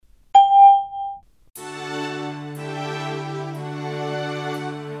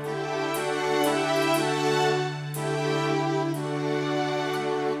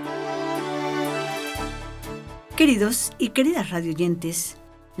Queridos y queridas radioyentes,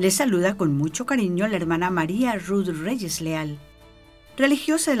 les saluda con mucho cariño la hermana María Ruth Reyes Leal,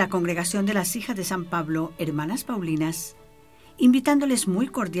 religiosa de la Congregación de las Hijas de San Pablo, Hermanas Paulinas, invitándoles muy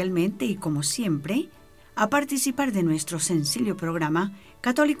cordialmente y como siempre a participar de nuestro sencillo programa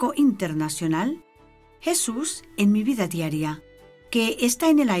católico internacional Jesús en mi vida diaria, que está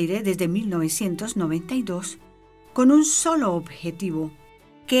en el aire desde 1992 con un solo objetivo: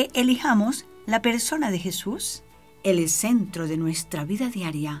 que elijamos la persona de Jesús el centro de nuestra vida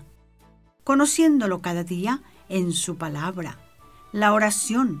diaria, conociéndolo cada día en su palabra, la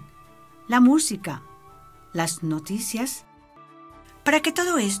oración, la música, las noticias, para que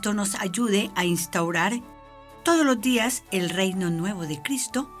todo esto nos ayude a instaurar todos los días el reino nuevo de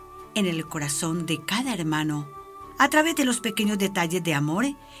Cristo en el corazón de cada hermano, a través de los pequeños detalles de amor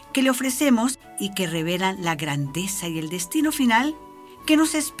que le ofrecemos y que revelan la grandeza y el destino final que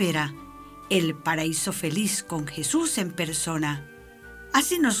nos espera, el paraíso feliz con Jesús en persona.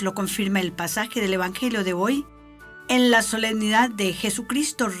 Así nos lo confirma el pasaje del Evangelio de hoy en la solemnidad de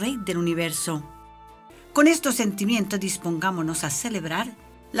Jesucristo, Rey del Universo. Con estos sentimientos dispongámonos a celebrar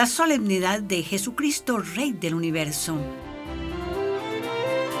la solemnidad de Jesucristo, Rey del Universo.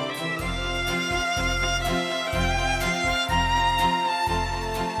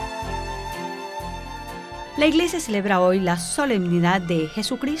 La Iglesia celebra hoy la solemnidad de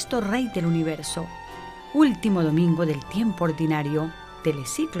Jesucristo, Rey del Universo, último domingo del tiempo ordinario del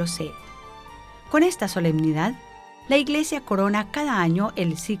ciclo C. Con esta solemnidad, la Iglesia corona cada año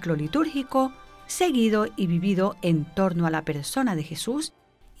el ciclo litúrgico seguido y vivido en torno a la persona de Jesús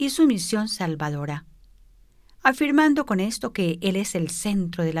y su misión salvadora, afirmando con esto que Él es el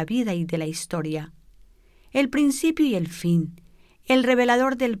centro de la vida y de la historia, el principio y el fin, el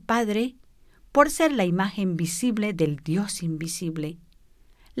revelador del Padre, por ser la imagen visible del Dios invisible,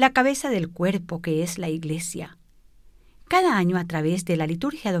 la cabeza del cuerpo que es la Iglesia. Cada año, a través de la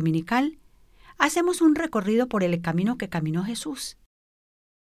liturgia dominical, hacemos un recorrido por el camino que caminó Jesús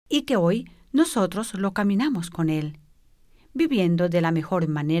y que hoy nosotros lo caminamos con Él, viviendo de la mejor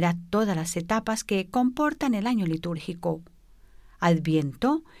manera todas las etapas que comportan el año litúrgico: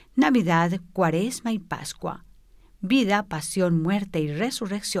 Adviento, Navidad, Cuaresma y Pascua, vida, pasión, muerte y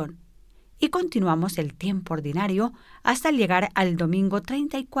resurrección. Y continuamos el tiempo ordinario hasta llegar al domingo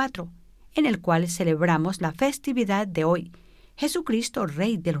 34, en el cual celebramos la festividad de hoy, Jesucristo,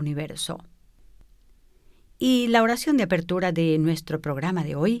 Rey del Universo. Y la oración de apertura de nuestro programa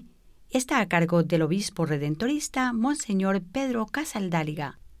de hoy está a cargo del obispo redentorista Monseñor Pedro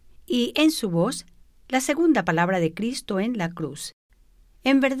Casaldáliga, y en su voz, la segunda palabra de Cristo en la cruz.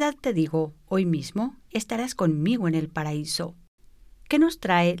 En verdad te digo, hoy mismo estarás conmigo en el paraíso, que nos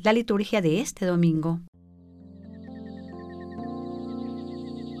trae la liturgia de este domingo.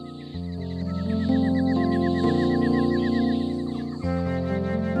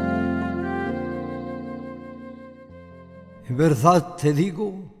 En verdad te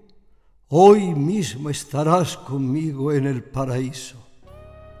digo, hoy mismo estarás conmigo en el paraíso.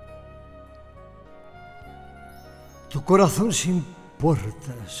 Tu corazón sin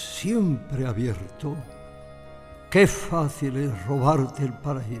puertas, siempre abierto. Qué fácil es robarte el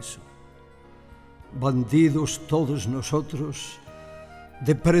paraíso. Bandidos todos nosotros,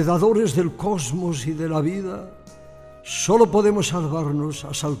 depredadores del cosmos y de la vida, solo podemos salvarnos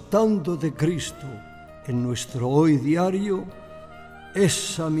asaltando de Cristo en nuestro hoy diario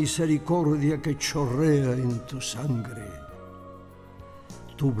esa misericordia que chorrea en tu sangre.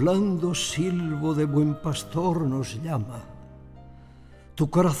 Tu blando silbo de buen pastor nos llama. Tu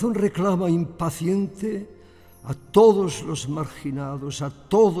corazón reclama impaciente a todos los marginados, a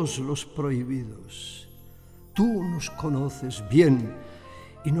todos los prohibidos. Tú nos conoces bien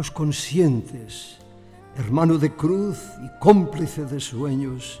y nos consientes, hermano de cruz y cómplice de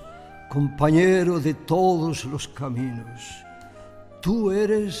sueños, compañero de todos los caminos. Tú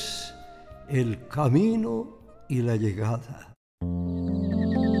eres el camino y la llegada.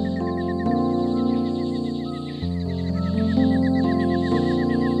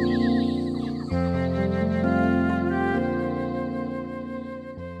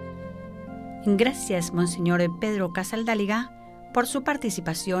 Gracias, Monseñor Pedro Casaldáliga, por su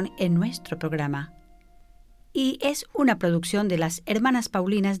participación en nuestro programa. Y es una producción de las Hermanas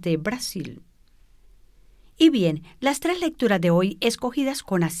Paulinas de Brasil. Y bien, las tres lecturas de hoy, escogidas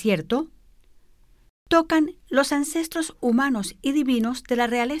con acierto, tocan los ancestros humanos y divinos de la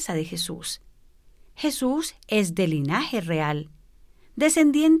realeza de Jesús. Jesús es de linaje real,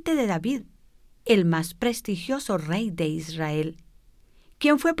 descendiente de David, el más prestigioso rey de Israel,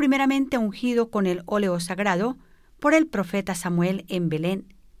 quien fue primeramente ungido con el óleo sagrado por el profeta Samuel en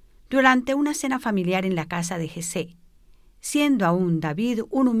Belén, durante una cena familiar en la casa de Jesé, siendo aún David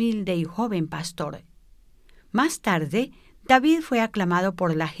un humilde y joven pastor. Más tarde, David fue aclamado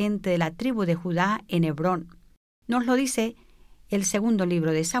por la gente de la tribu de Judá en Hebrón. Nos lo dice el segundo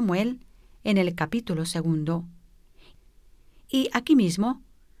libro de Samuel, en el capítulo 2. Y aquí mismo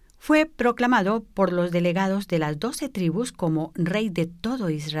fue proclamado por los delegados de las 12 tribus como rey de todo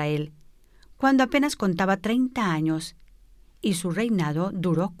Israel, cuando apenas contaba 30 años, y su reinado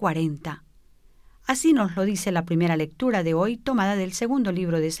duró 40. Así nos lo dice la primera lectura de hoy, tomada del segundo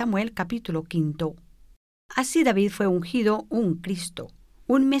libro de Samuel, capítulo 5. Así David fue ungido un Cristo,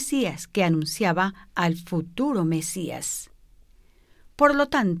 un Mesías que anunciaba al futuro Mesías. Por lo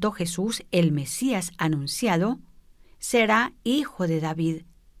tanto, Jesús, el Mesías anunciado, será hijo de David.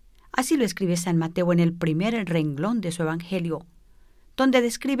 Así lo escribe San Mateo en el primer renglón de su Evangelio, donde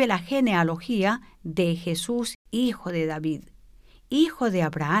describe la genealogía de Jesús, hijo de David, hijo de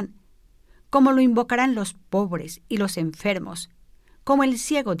Abraham, como lo invocarán los pobres y los enfermos, como el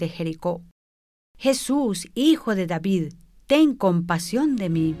ciego de Jericó. Jesús, hijo de David, ten compasión de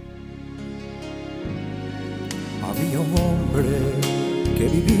mí. Había un hombre que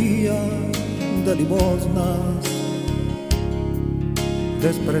vivía de limosnas,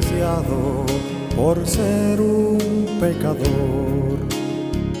 despreciado por ser un pecador,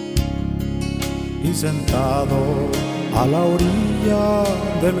 y sentado a la orilla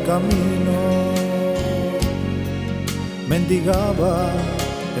del camino, mendigaba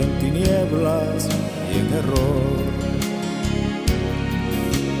en tinieblas y en error.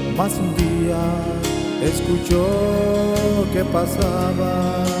 Mas un día escuchó que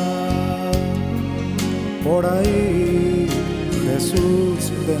pasaba por ahí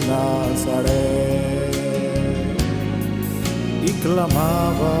Jesús de Nazaret, y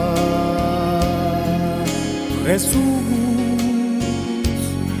clamaba: Jesús,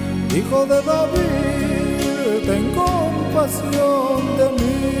 hijo de David, ten compasión de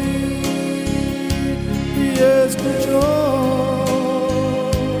mí. Y escuchó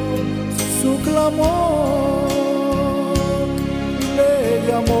su clamor, le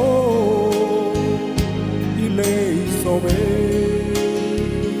llamó y le hizo ver,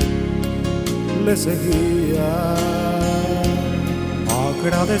 le seguía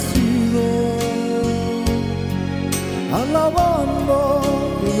agradecido, alabando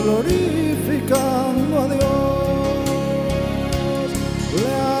y glorificando a Dios,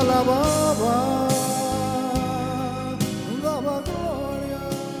 le alababa, daba gloria.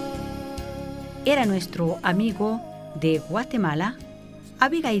 Era nuestro amigo de Guatemala,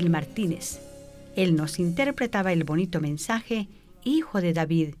 Abigail Martínez. Él nos interpretaba el bonito mensaje Hijo de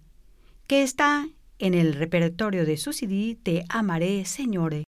David, que está en el repertorio de su CD Te amaré,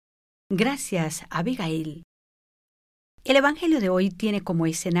 Señor. Gracias, Abigail. El Evangelio de hoy tiene como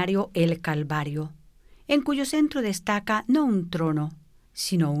escenario el Calvario, en cuyo centro destaca no un trono,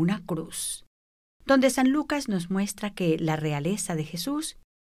 sino una cruz, donde San Lucas nos muestra que la realeza de Jesús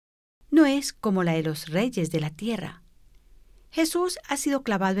no es como la de los reyes de la tierra. Jesús ha sido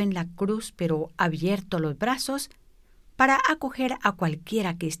clavado en la cruz, pero abierto los brazos para acoger a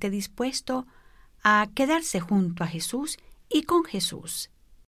cualquiera que esté dispuesto a quedarse junto a Jesús y con Jesús.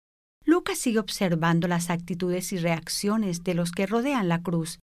 Lucas sigue observando las actitudes y reacciones de los que rodean la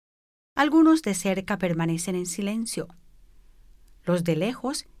cruz. Algunos de cerca permanecen en silencio. Los de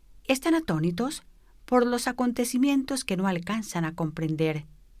lejos están atónitos por los acontecimientos que no alcanzan a comprender.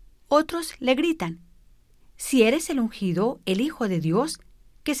 Otros le gritan: si eres el ungido, el Hijo de Dios,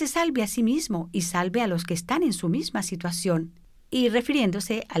 que se salve a sí mismo y salve a los que están en su misma situación, y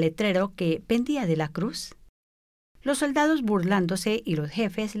refiriéndose al letrero que pendía de la cruz. Los soldados, burlándose, y los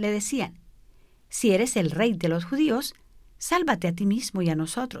jefes le decían: si eres el rey de los judíos, sálvate a ti mismo y a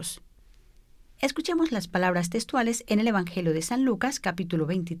nosotros. Escuchemos las palabras textuales en el Evangelio de San Lucas, capítulo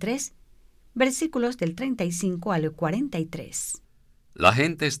 23, versículos del 35 al 43. La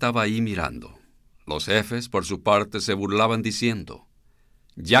gente estaba ahí mirando. Los jefes, por su parte, se burlaban diciendo: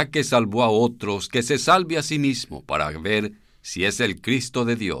 ya que salvó a otros, que se salve a sí mismo para ver si es el Cristo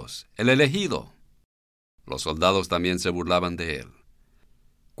de Dios, el elegido. Los soldados también se burlaban de él.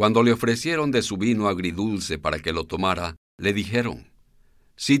 Cuando le ofrecieron de su vino agridulce para que lo tomara, le dijeron: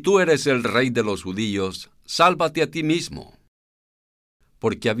 si tú eres el rey de los judíos, sálvate a ti mismo.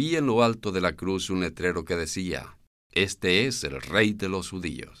 Porque había en lo alto de la cruz un letrero que decía: este es el rey de los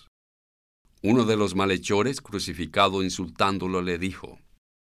judíos. Uno de los malhechores, crucificado insultándolo, le dijo: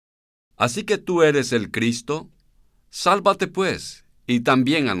 así que tú eres el Cristo, sálvate pues, y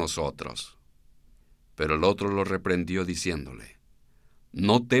también a nosotros. Pero el otro lo reprendió diciéndole: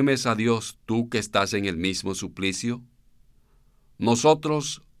 ¿no temes a Dios tú que estás en el mismo suplicio?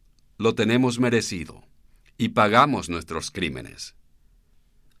 Nosotros lo tenemos merecido y pagamos nuestros crímenes.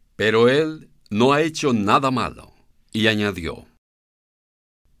 Pero Él no ha hecho nada malo, y añadió: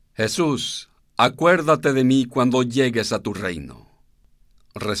 Jesús, acuérdate de mí cuando llegues a tu reino.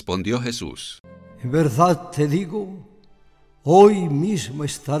 Respondió Jesús: En verdad te digo, hoy mismo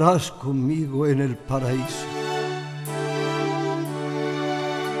estarás conmigo en el paraíso.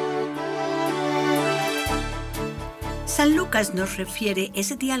 San Lucas nos refiere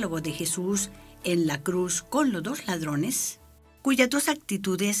ese diálogo de Jesús en la cruz con los dos ladrones, cuyas dos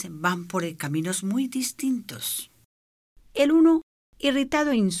actitudes van por caminos muy distintos. El uno,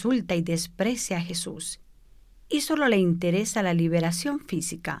 irritado, insulta y desprecia a Jesús, y solo le interesa la liberación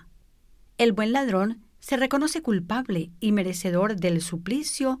física. El buen ladrón se reconoce culpable y merecedor del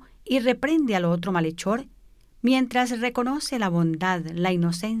suplicio y reprende al otro malhechor, mientras reconoce la bondad, la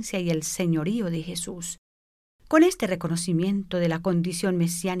inocencia y el señorío de Jesús. Con este reconocimiento de la condición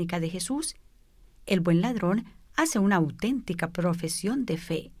mesiánica de Jesús, el buen ladrón hace una auténtica profesión de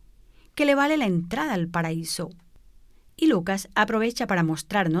fe, que le vale la entrada al paraíso. Y Lucas aprovecha para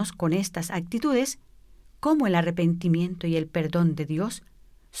mostrarnos con estas actitudes cómo el arrepentimiento y el perdón de Dios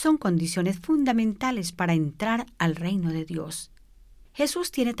son condiciones fundamentales para entrar al reino de Dios.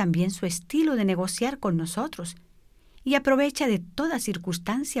 Jesús tiene también su estilo de negociar con nosotros y aprovecha de toda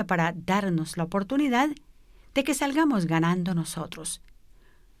circunstancia para darnos la oportunidad de que salgamos ganando nosotros.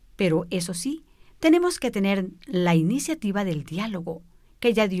 Pero eso sí, tenemos que tener la iniciativa del diálogo,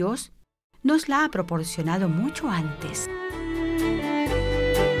 que ya Dios nos la ha proporcionado mucho antes.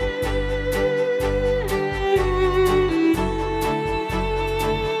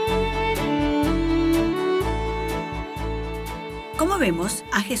 Como vemos,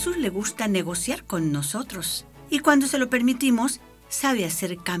 a Jesús le gusta negociar con nosotros, y cuando se lo permitimos, sabe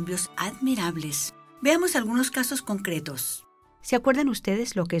hacer cambios admirables. Veamos algunos casos concretos. ¿Se acuerdan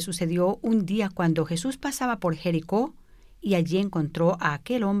ustedes lo que sucedió un día cuando Jesús pasaba por Jericó y allí encontró a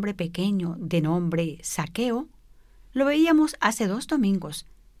aquel hombre pequeño de nombre Zaqueo? Lo veíamos hace 2 domingos.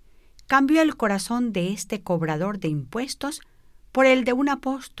 Cambió el corazón de este cobrador de impuestos por el de un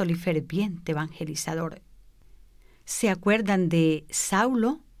apóstol y ferviente evangelizador. ¿Se acuerdan de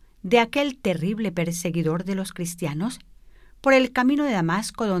Saulo, de aquel terrible perseguidor de los cristianos? Por el camino de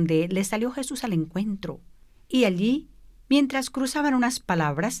Damasco, donde le salió Jesús al encuentro, y allí, mientras cruzaban unas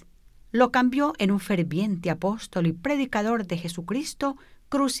palabras, lo cambió en un ferviente apóstol y predicador de Jesucristo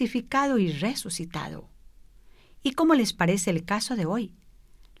crucificado y resucitado. ¿Y cómo les parece el caso de hoy?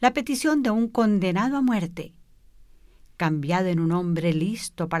 La petición de un condenado a muerte, cambiado en un hombre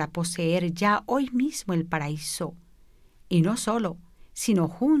listo para poseer ya hoy mismo el paraíso, y no solo, sino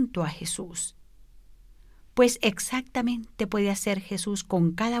junto a Jesús. Pues exactamente puede hacer Jesús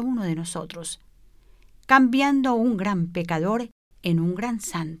con cada uno de nosotros, cambiando un gran pecador en un gran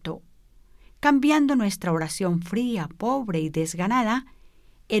santo, cambiando nuestra oración fría, pobre y desganada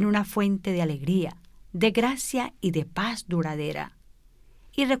en una fuente de alegría, de gracia y de paz duradera.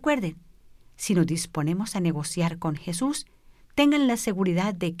 Y recuerden, si nos disponemos a negociar con Jesús, tengan la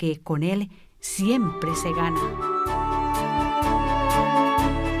seguridad de que con Él siempre se gana.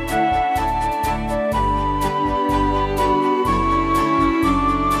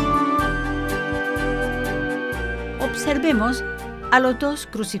 Observemos a los dos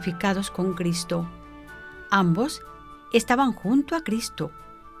crucificados con Cristo. Ambos estaban junto a Cristo,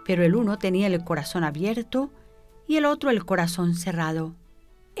 pero el uno tenía el corazón abierto y el otro el corazón cerrado.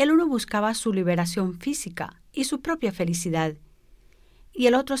 El uno buscaba su liberación física y su propia felicidad, y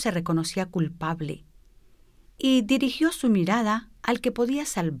el otro se reconocía culpable y dirigió su mirada al que podía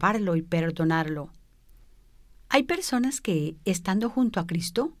salvarlo y perdonarlo. Hay personas que, estando junto a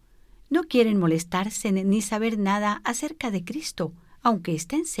Cristo, no quieren molestarse ni saber nada acerca de Cristo, aunque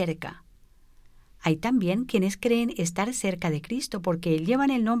estén cerca. Hay también quienes creen estar cerca de Cristo porque llevan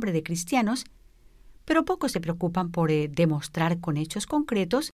el nombre de cristianos, pero pocos se preocupan por demostrar con hechos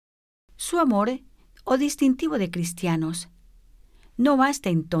concretos su amor o distintivo de cristianos. No basta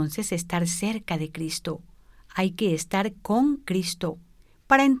entonces estar cerca de Cristo, hay que estar con Cristo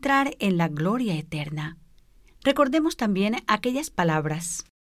para entrar en la gloria eterna. Recordemos también aquellas palabras: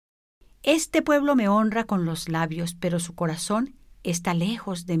 Este pueblo me honra con los labios, pero su corazón está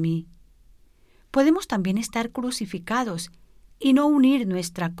lejos de mí. Podemos también estar crucificados y no unir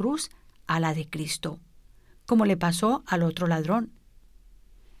nuestra cruz a la de Cristo, como le pasó al otro ladrón.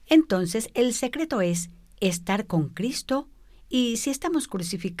 Entonces, el secreto es estar con Cristo, y si estamos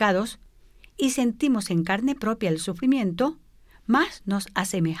crucificados y sentimos en carne propia el sufrimiento, más nos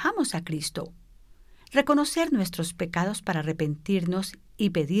asemejamos a Cristo. Reconocer nuestros pecados para arrepentirnos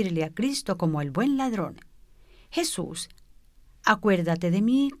y pedirle a Cristo como el buen ladrón. Jesús, acuérdate de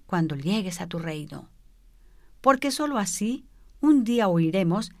mí cuando llegues a tu reino. Porque sólo así un día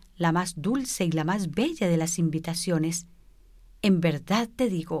oiremos la más dulce y la más bella de las invitaciones. En verdad te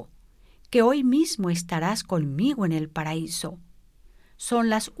digo que hoy mismo estarás conmigo en el paraíso. Son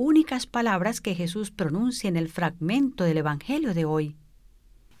las únicas palabras que Jesús pronuncia en el fragmento del Evangelio de hoy.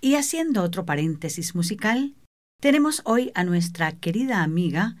 Y haciendo otro paréntesis musical, tenemos hoy a nuestra querida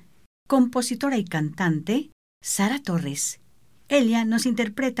amiga, compositora y cantante, Sara Torres. Ella nos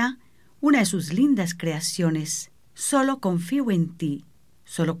interpreta una de sus lindas creaciones, Solo confío en ti,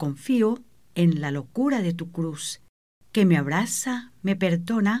 solo confío en la locura de tu cruz, que me abraza, me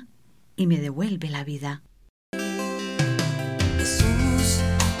perdona y me devuelve la vida. Jesús,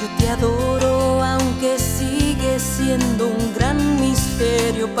 yo te adoro, aunque sigues siendo un gran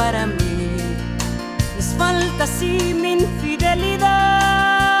misterio para mí. Mis faltas y mi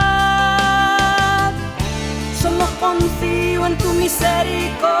infidelidad, solo confío en tu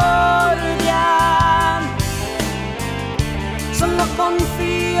misericordia. Solo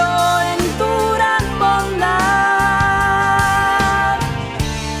confío en tu gran bondad.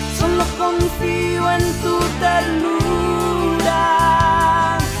 Solo confío en tu ternura.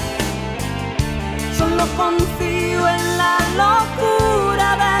 Solo confío en la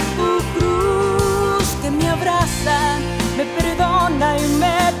locura de tu cruz, que me abraza, me perdona y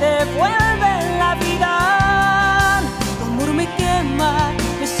me devuelve la vida. Tu amor me quema,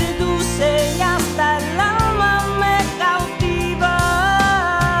 me seduce y hasta el alma me cautiva.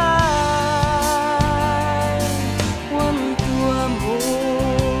 Cuánto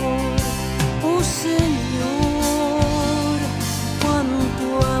amor, oh Señor, cuánto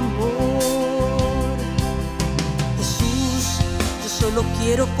amor. Jesús, yo solo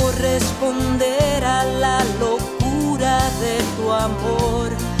quiero corresponder a la locura de tu amor,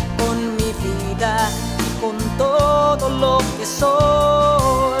 con mi vida y con todo lo que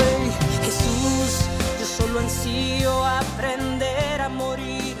soy. Jesús, yo solo ansío aprender a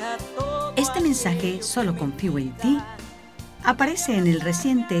morir a todo. Este mensaje, Solo confío en ti, aparece en el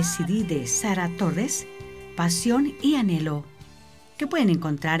reciente CD de Sara Torres, Pasión y Anhelo, que pueden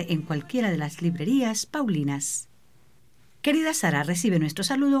encontrar en cualquiera de las librerías paulinas. Querida Sara, recibe nuestro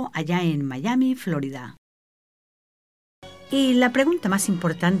saludo allá en Miami, Florida. Y la pregunta más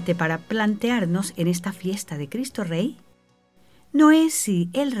importante para plantearnos en esta fiesta de Cristo Rey no es si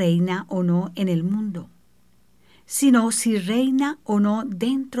Él reina o no en el mundo, sino si reina o no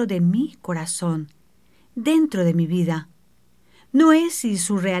dentro de mi corazón, dentro de mi vida. No es si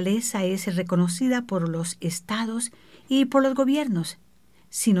su realeza es reconocida por los estados y por los gobiernos,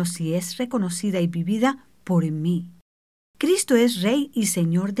 sino si es reconocida y vivida por mí. ¿Cristo es Rey y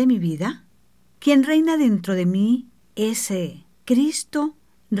Señor de mi vida? ¿Quien reina dentro de mí es Cristo,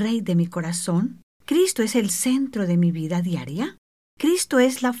 Rey de mi corazón? ¿Cristo es el centro de mi vida diaria? ¿Cristo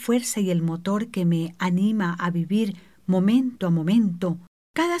es la fuerza y el motor que me anima a vivir momento a momento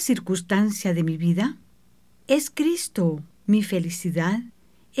cada circunstancia de mi vida? ¿Es Cristo mi felicidad?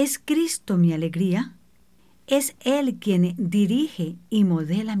 ¿Es Cristo mi alegría? ¿Es Él quien dirige y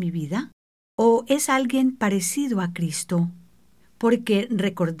modela mi vida? ¿O es alguien parecido a Cristo? Porque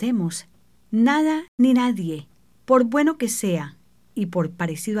recordemos, nada ni nadie, por bueno que sea y por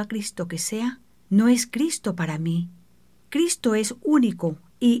parecido a Cristo que sea, no es Cristo para mí. Cristo es único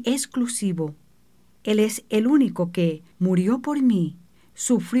y exclusivo. Él es el único que murió por mí,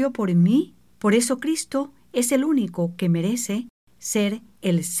 sufrió por mí, por eso Cristo es el único que merece ser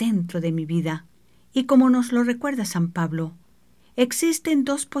el centro de mi vida. Y como nos lo recuerda San Pablo, existen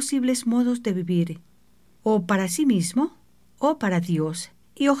dos posibles modos de vivir, o para sí mismo o para Dios.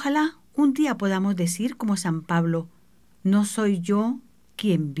 Y ojalá un día podamos decir como San Pablo, no soy yo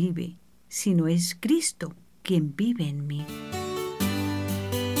quien vive, sino es Cristo quien vive en mí.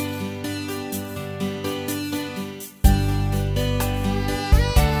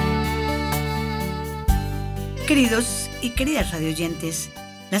 Queridos y queridas radioyentes,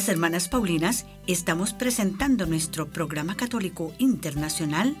 las hermanas Paulinas estamos presentando nuestro programa católico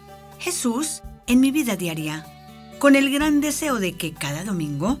internacional Jesús en mi vida diaria, con el gran deseo de que cada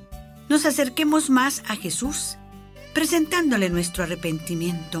domingo nos acerquemos más a Jesús, presentándole nuestro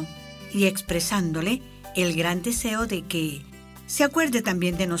arrepentimiento y expresándole el gran deseo de que se acuerde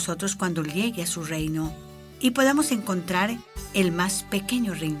también de nosotros cuando llegue a su reino y podamos encontrar el más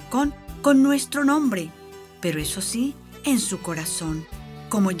pequeño rincón con nuestro nombre, pero eso sí, en su corazón,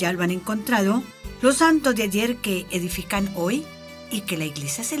 como ya lo han encontrado los santos de ayer que edifican hoy y que la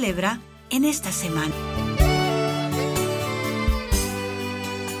Iglesia celebra en esta semana.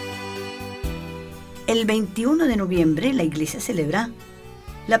 El 21 de noviembre la Iglesia celebra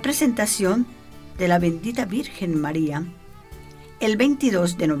la presentación de la bendita Virgen María El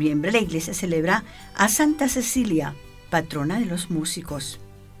 22 de noviembre la iglesia celebra a Santa Cecilia, patrona de los músicos.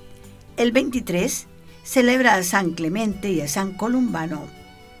 El 23 celebra a San Clemente y a San Columbano.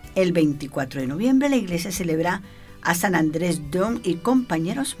 El 24 de noviembre la iglesia celebra a San Andrés Don y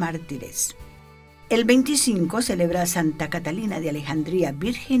compañeros mártires. El 25 celebra a Santa Catalina de Alejandría,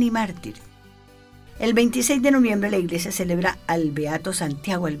 virgen y mártir. El 26 de noviembre la iglesia celebra al beato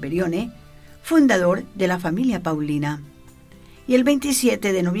Santiago Alberione, fundador de la familia Paulina. Y el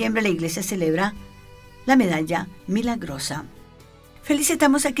 27 de noviembre la iglesia celebra la medalla milagrosa.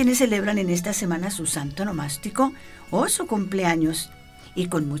 Felicitamos a quienes celebran en esta semana su santo nomástico o su cumpleaños. Y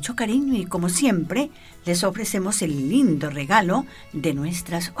con mucho cariño y como siempre, les ofrecemos el lindo regalo de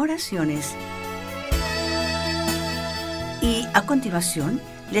nuestras oraciones. Y a continuación,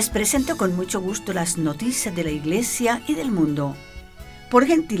 les presento con mucho gusto las noticias de la iglesia y del mundo, por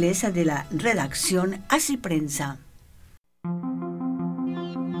gentileza de la redacción Así Prensa.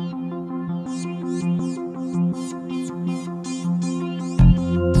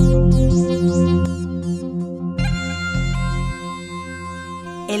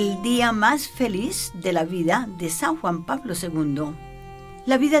 El día más feliz de la vida de San Juan Pablo II.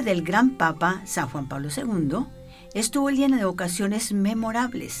 La vida del gran Papa San Juan Pablo II estuvo llena de ocasiones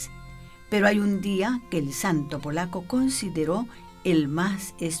memorables, pero hay un día que el santo polaco consideró el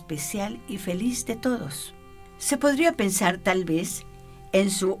más especial y feliz de todos. Se podría pensar tal vez en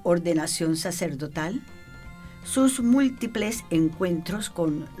su ordenación sacerdotal, sus múltiples encuentros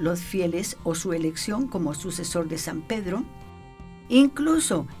con los fieles o su elección como sucesor de San Pedro,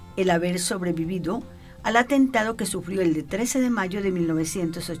 incluso el haber sobrevivido al atentado que sufrió el 13 de mayo de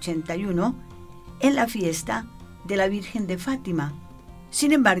 1981 en la fiesta de la Virgen de Fátima.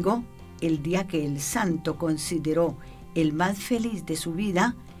 Sin embargo, el día que el santo consideró el más feliz de su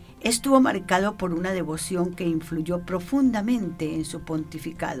vida estuvo marcado por una devoción que influyó profundamente en su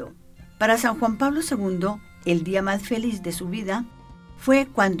pontificado. Para San Juan Pablo II, el día más feliz de su vida fue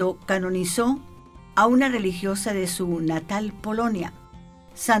cuando canonizó a una religiosa de su natal Polonia,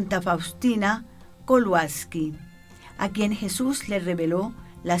 Santa Faustina Kowalski, a quien Jesús le reveló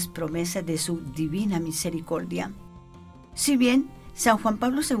las promesas de su divina misericordia. Si bien San Juan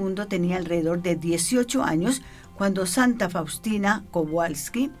Pablo II tenía alrededor de 18 años cuando Santa Faustina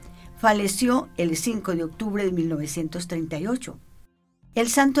Kowalski falleció el 5 de octubre de 1938. El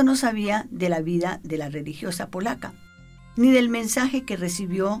santo no sabía de la vida de la religiosa polaca, ni del mensaje que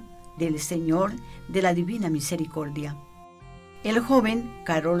recibió del Señor de la Divina Misericordia. El joven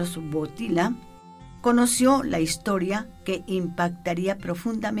Karol Wojtyła conoció la historia que impactaría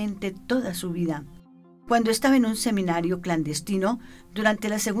profundamente toda su vida, cuando estaba en un seminario clandestino durante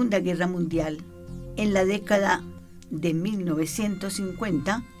la Segunda Guerra Mundial, en la década de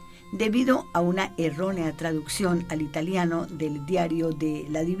 1950, debido a una errónea traducción al italiano del diario de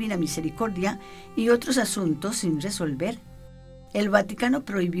la Divina Misericordia y otros asuntos sin resolver. El Vaticano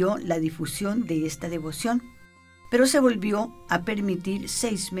prohibió la difusión de esta devoción, pero se volvió a permitir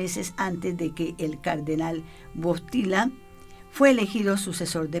 6 meses antes de que el cardenal Wojtyła fue elegido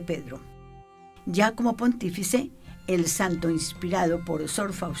sucesor de Pedro. Ya como pontífice, el santo, inspirado por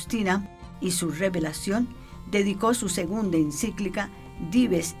Sor Faustina y su revelación, dedicó su segunda encíclica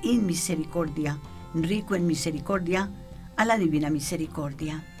Dives in Misericordia, rico en misericordia, a la Divina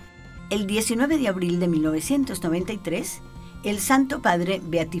Misericordia. El 19 de abril de 1993, el Santo Padre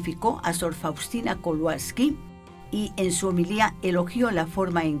beatificó a Sor Faustina Kowalski y en su homilía elogió la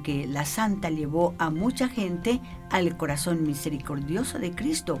forma en que la santa llevó a mucha gente al corazón misericordioso de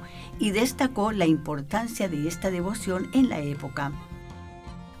Cristo y destacó la importancia de esta devoción en la época.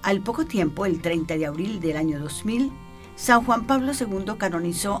 Al poco tiempo, el 30 de abril del año 2000, San Juan Pablo II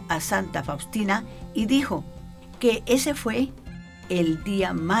canonizó a Santa Faustina y dijo que ese fue el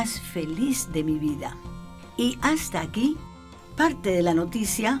día más feliz de mi vida. Y hasta aquí, parte de la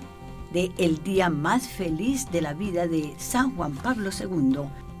noticia de el día más feliz de la vida de San Juan Pablo II.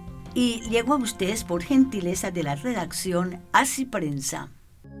 Y llegó a ustedes por gentileza de la redacción Así Prensa.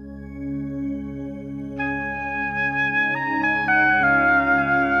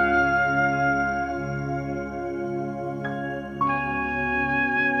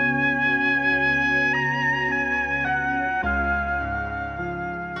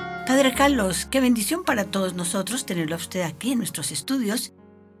 Padre Carlos, qué bendición para todos nosotros tenerlo a usted aquí en nuestros estudios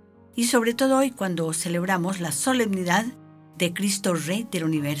y sobre todo hoy cuando celebramos la solemnidad de Cristo Rey del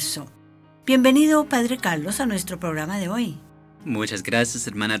Universo. Bienvenido, Padre Carlos, a nuestro programa de hoy. Muchas gracias,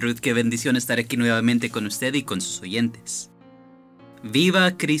 hermana Ruth. Qué bendición estar aquí nuevamente con usted y con sus oyentes.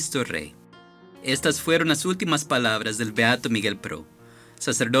 ¡Viva Cristo Rey! Estas fueron las últimas palabras del beato Miguel Pro,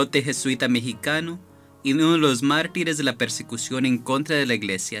 sacerdote jesuita mexicano, y uno de los mártires de la persecución en contra de la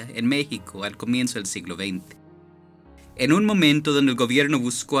Iglesia en México al comienzo del siglo XX. En un momento donde el gobierno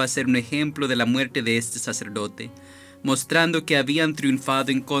buscó hacer un ejemplo de la muerte de este sacerdote, mostrando que habían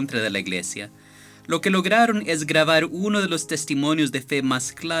triunfado en contra de la Iglesia, lo que lograron es grabar uno de los testimonios de fe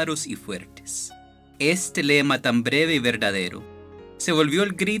más claros y fuertes. Este lema tan breve y verdadero se volvió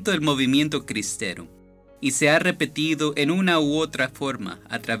el grito del movimiento cristero y se ha repetido en una u otra forma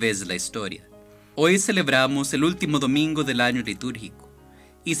a través de la historia. Hoy celebramos el último domingo del año litúrgico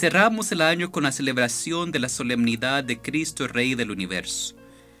y cerramos el año con la celebración de la solemnidad de Cristo Rey del Universo.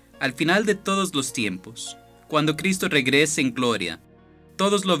 Al final de todos los tiempos, cuando Cristo regrese en gloria,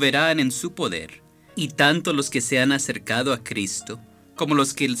 todos lo verán en su poder, y tanto los que se han acercado a Cristo como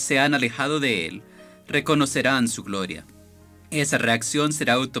los que se han alejado de Él reconocerán su gloria. Esa reacción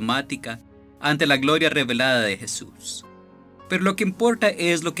será automática ante la gloria revelada de Jesús. Pero lo que importa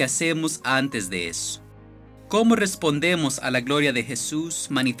es lo que hacemos antes de eso. ¿Cómo respondemos a la gloria de Jesús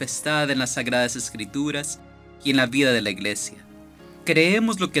manifestada en las Sagradas Escrituras y en la vida de la Iglesia?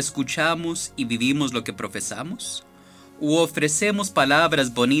 ¿Creemos lo que escuchamos y vivimos lo que profesamos? ¿O ofrecemos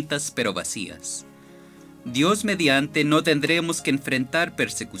palabras bonitas pero vacías? Dios mediante no tendremos que enfrentar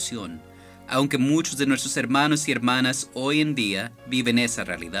persecución, aunque muchos de nuestros hermanos y hermanas hoy en día viven esa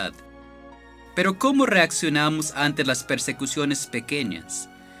realidad. Pero ¿cómo reaccionamos ante las persecuciones pequeñas,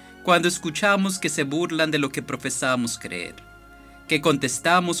 cuando escuchamos que se burlan de lo que profesamos creer? ¿Qué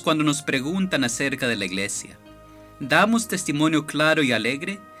contestamos cuando nos preguntan acerca de la Iglesia? ¿Damos testimonio claro y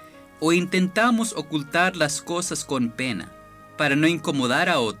alegre? ¿O intentamos ocultar las cosas con pena, para no incomodar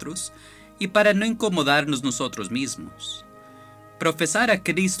a otros y para no incomodarnos nosotros mismos? Profesar a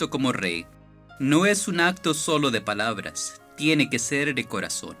Cristo como Rey no es un acto solo de palabras, tiene que ser de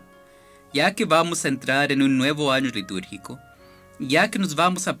corazón. Ya que vamos a entrar en un nuevo año litúrgico, ya que nos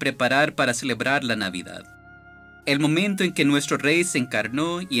vamos a preparar para celebrar la Navidad, el momento en que nuestro Rey se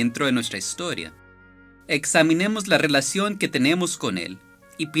encarnó y entró en nuestra historia, examinemos la relación que tenemos con Él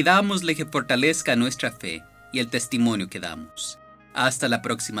y pidámosle que fortalezca nuestra fe y el testimonio que damos. Hasta la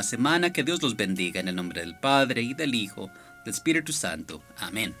próxima semana, que Dios los bendiga en el nombre del Padre y del Hijo, del Espíritu Santo.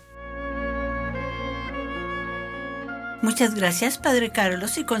 Amén. Muchas gracias, Padre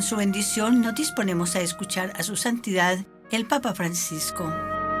Carlos, y con su bendición nos disponemos a escuchar a su santidad, el Papa Francisco.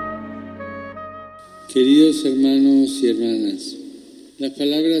 Queridos hermanos y hermanas, las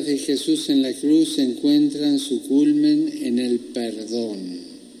palabras de Jesús en la cruz encuentran su culmen en el perdón.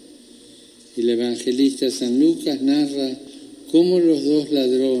 El evangelista San Lucas narra cómo los dos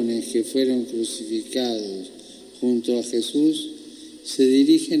ladrones que fueron crucificados junto a Jesús se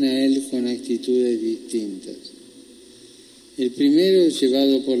dirigen a Él con actitudes distintas. El primero,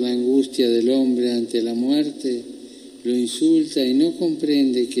 llevado por la angustia del hombre ante la muerte, lo insulta y no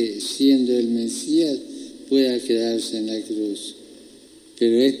comprende que, siendo el Mesías, pueda quedarse en la cruz.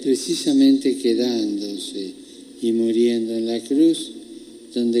 Pero es precisamente quedándose y muriendo en la cruz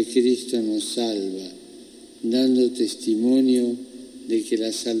donde Cristo nos salva, dando testimonio de que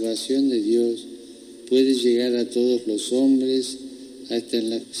la salvación de Dios puede llegar a todos los hombres, hasta en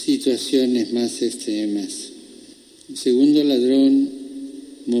las situaciones más extremas. El segundo ladrón,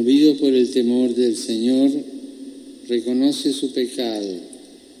 movido por el temor del Señor, reconoce su pecado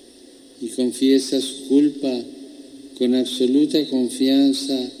y confiesa su culpa con absoluta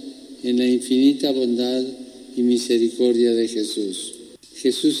confianza en la infinita bondad y misericordia de Jesús.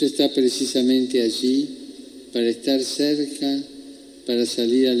 Jesús está precisamente allí para estar cerca, para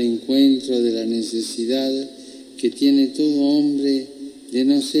salir al encuentro de la necesidad que tiene todo hombre de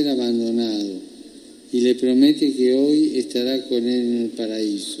no ser abandonado, y le promete que hoy estará con él en el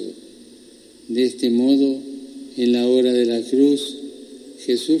paraíso. De este modo, en la hora de la cruz,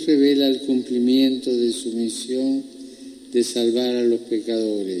 Jesús revela el cumplimiento de su misión de salvar a los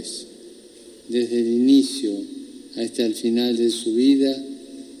pecadores. Desde el inicio hasta el final de su vida,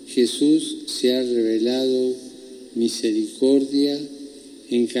 Jesús se ha revelado misericordia,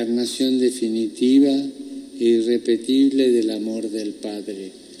 encarnación definitiva e irrepetible del amor del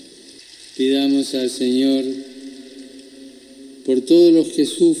Padre. Pidamos al Señor por todos los que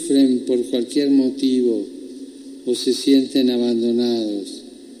sufren por cualquier motivo o se sienten abandonados,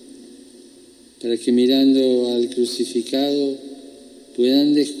 para que mirando al crucificado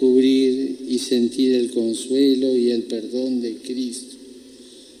puedan descubrir y sentir el consuelo y el perdón de Cristo,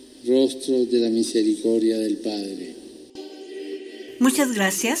 rostro de la misericordia del Padre. Muchas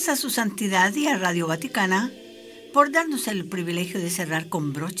gracias a su santidad y a Radio Vaticana por darnos el privilegio de cerrar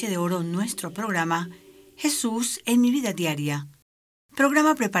con broche de oro nuestro programa Jesús en mi vida diaria,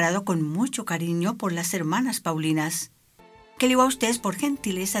 programa preparado con mucho cariño por las hermanas Paulinas, que le digo a ustedes por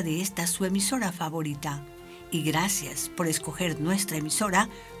gentileza de esta su emisora favorita. Y gracias por escoger nuestra emisora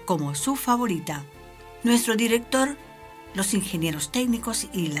como su favorita. Nuestro director, los ingenieros técnicos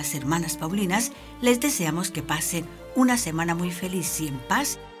y las hermanas Paulinas, les deseamos que pasen una semana muy feliz y en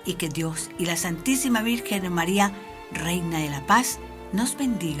paz, y que Dios y la Santísima Virgen María, Reina de la Paz, nos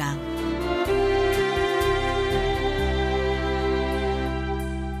bendiga.